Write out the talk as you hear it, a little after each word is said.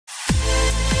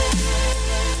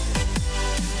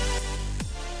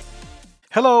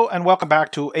Hello and welcome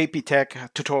back to AP Tech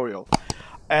tutorial.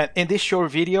 And in this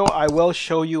short video, I will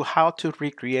show you how to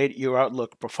recreate your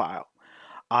Outlook profile.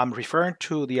 I'm referring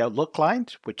to the Outlook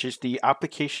client, which is the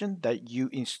application that you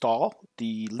install,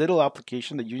 the little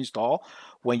application that you install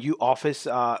when you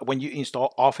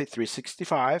install Office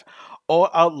 365 or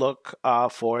Outlook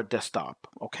for desktop.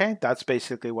 Okay, that's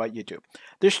basically what you do.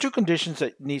 There's two conditions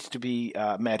that needs to be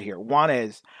met here. One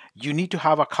is you need to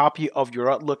have a copy of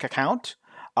your Outlook account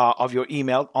of your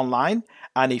email online,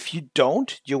 and if you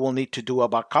don't, you will need to do a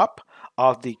backup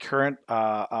of the current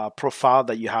profile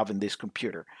that you have in this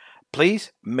computer.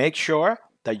 Please make sure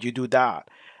that you do that.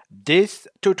 This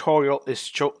tutorial is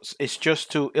just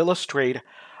to illustrate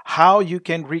how you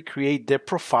can recreate the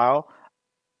profile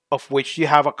of which you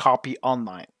have a copy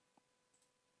online.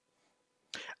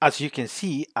 As you can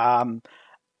see,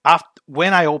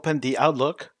 when I open the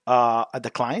Outlook at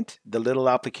the client, the little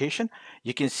application,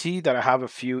 you can see that I have a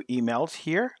few emails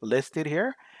here listed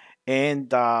here.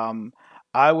 And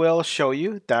I will show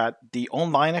you that the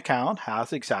online account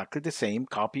has exactly the same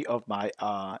copy of my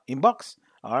inbox.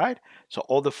 All right. So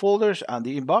all the folders and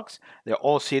the inbox, they're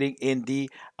all sitting in the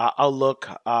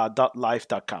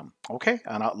outlook.live.com. Okay.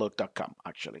 And outlook.com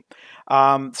actually.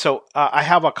 I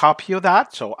have a copy of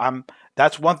that. So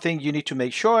that's one thing you need to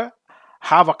make sure.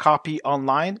 Have a copy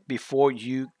online before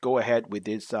you go ahead with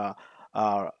these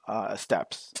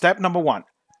steps. Step number one,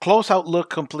 close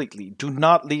Outlook completely. Do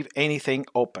not leave anything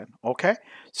open. Okay,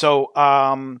 so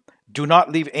do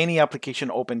not leave any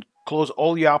application open. Close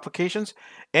all your applications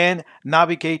and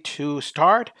navigate to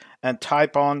Start and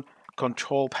type on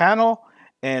Control Panel.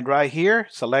 And right here,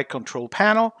 select Control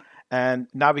Panel and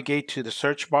navigate to the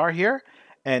search bar here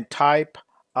and type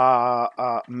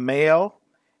Mail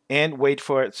and wait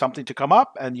for something to come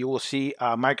up, and you will see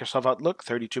Microsoft Outlook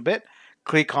 32-bit.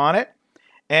 Click on it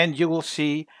and you will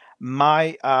see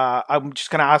my I'm just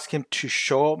going to ask him to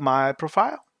show my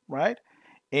profile, right?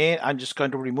 And I'm just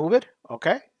going to remove it.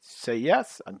 Okay, say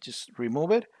yes and just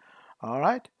remove it. All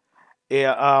right.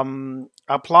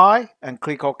 Apply and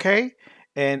click OK,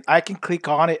 and I can click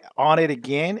on it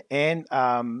again and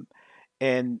to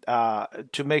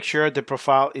make sure the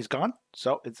profile is gone.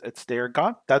 So it's there,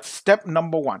 gone. That's step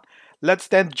number one. Let's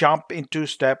then jump into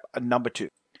step number two.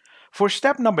 For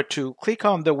step number two, click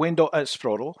on the window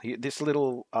Explorer, this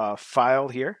little file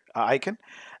here, icon,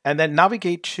 and then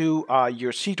navigate to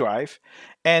your C drive.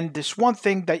 And this one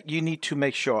thing that you need to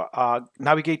make sure,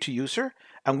 navigate to user.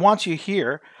 And once you're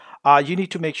here, you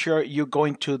need to make sure you're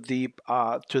going to the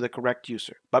correct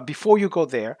user. But before you go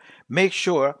there, make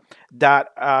sure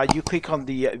that you click on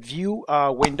the view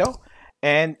window.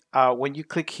 And when you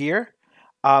click here,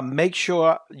 make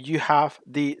sure you have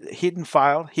the hidden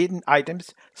file, hidden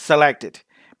items selected.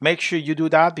 Make sure you do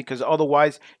that because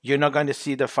otherwise you're not going to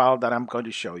see the file that I'm going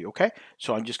to show you. Okay,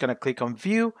 so I'm just going to click on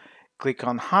view, click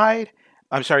on hide.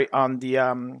 I'm sorry, on the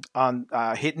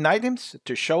hidden items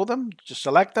to show them, just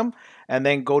select them and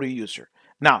then go to user.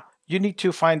 Now you need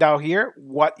to find out here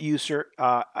what user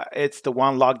it's the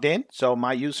one logged in, so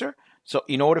my user. So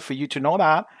in order for you to know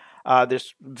that,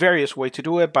 there's various ways to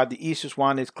do it, but the easiest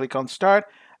one is click on Start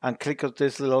and click on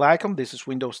this little icon. This is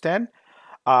Windows 10.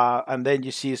 And then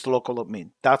you see it's local admin.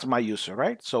 That's my user,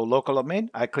 right? So local admin,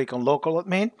 I click on local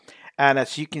admin. And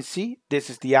as you can see, this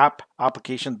is the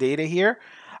application data here.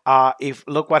 If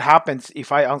look what happens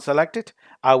if I unselect it,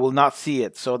 I will not see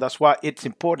it. So that's why it's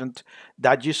important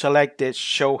that you select this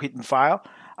show hidden file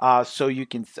so you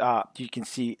can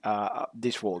see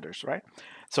these folders, right?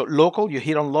 So local, you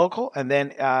hit on local and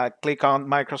then click on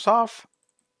Microsoft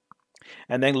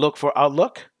and then look for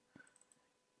Outlook.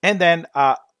 And then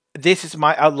this is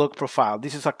my Outlook profile.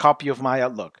 This is a copy of my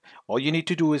Outlook. All you need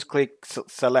to do is click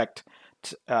select,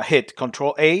 hit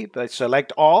Control A,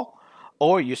 select all,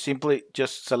 or you simply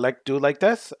just select, do like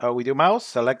this with your mouse,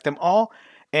 select them all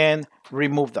and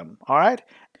remove them. All right.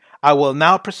 I will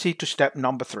now proceed to step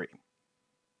number three.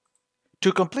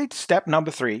 To complete step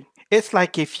number three, it's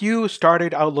like if you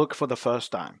started Outlook for the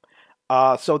first time.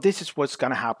 So this is what's going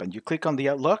to happen. You click on the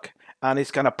Outlook and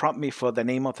it's going to prompt me for the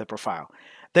name of the profile.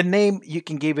 The name you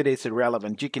can give it is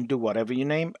irrelevant. You can do whatever you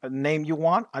name you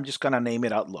want. I'm just going to name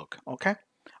it Outlook, okay?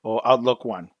 Or Outlook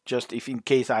 1, just if in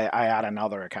case I add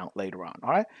another account later on, all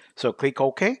right? So click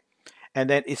OK, and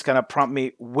then it's going to prompt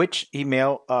me which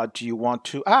email do you want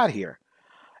to add here.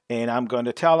 And I'm going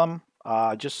to tell them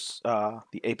just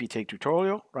the AP Tech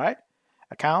tutorial, right?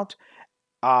 Account.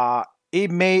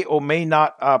 It may or may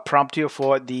not prompt you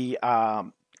for the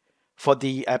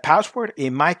password.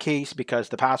 In my case, because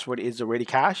the password is already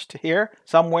cached here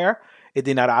somewhere, it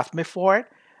did not ask me for it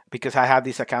because I had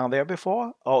this account there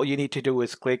before. All you need to do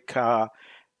is click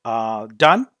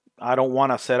done I don't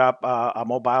want to set up a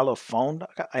mobile or phone,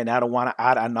 and I don't want to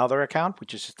add another account,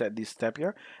 which is this step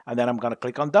here. And then I'm going to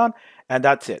click on done, and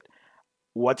that's it.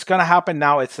 What's going to happen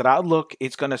now is that Outlook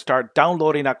is going to start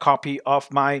downloading a copy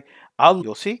of my Outlook.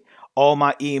 You'll see all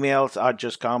my emails are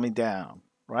just coming down,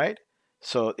 right?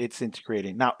 So it's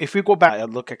integrating. Now, if we go back to my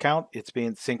Outlook account, it's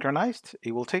being synchronized.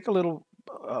 It will take a little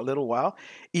while.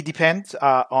 It depends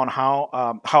on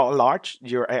how large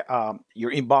your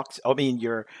inbox, I mean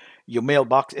your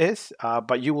mailbox is.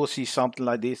 But you will see something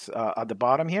like this at the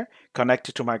bottom here,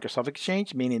 connected to Microsoft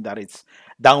Exchange, meaning that it's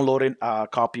downloading a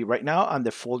copy right now, and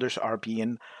the folders are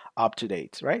being up to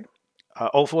date, right?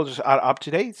 All folders are up to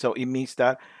date, so it means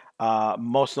that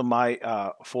most of my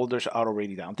folders are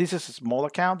already down. This is a small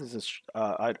account.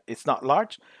 It's not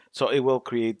large, so it will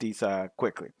create these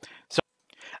quickly. So,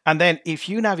 and then if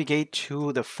you navigate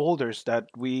to the folders that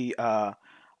we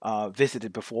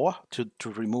visited before to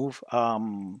remove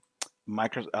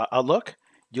Outlook,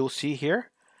 you'll see here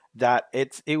that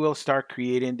it will start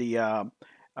creating the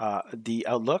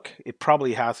Outlook. It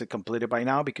probably has it completed by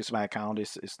now because my account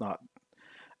is not,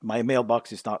 my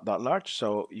mailbox is not that large.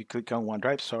 So you click on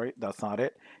OneDrive. Sorry, that's not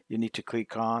it. You need to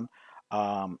click on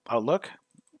Outlook,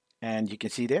 and you can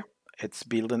see there it's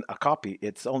building a copy.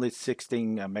 It's only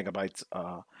 16 megabytes.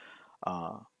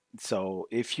 So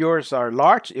if yours are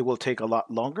large, it will take a lot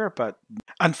longer.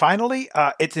 And finally,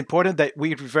 it's important that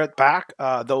we revert back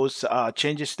those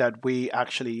changes that we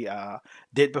actually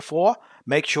did before.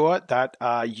 Make sure that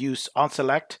you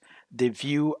unselect the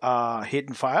view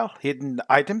hidden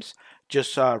items.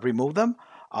 Just remove them,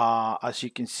 as you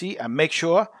can see, and make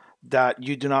sure that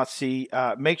you do not see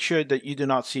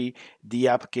the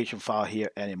application file here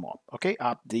anymore. Okay,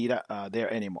 app data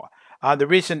there anymore. The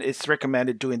reason it's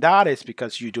recommended doing that is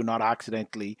because you do not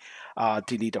accidentally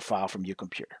delete a file from your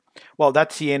computer. Well,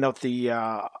 that's the end of the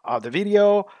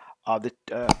video, of the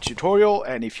tutorial.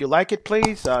 And if you like it,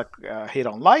 please hit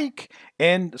on like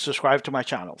and subscribe to my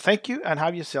channel. Thank you, and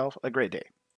have yourself a great day.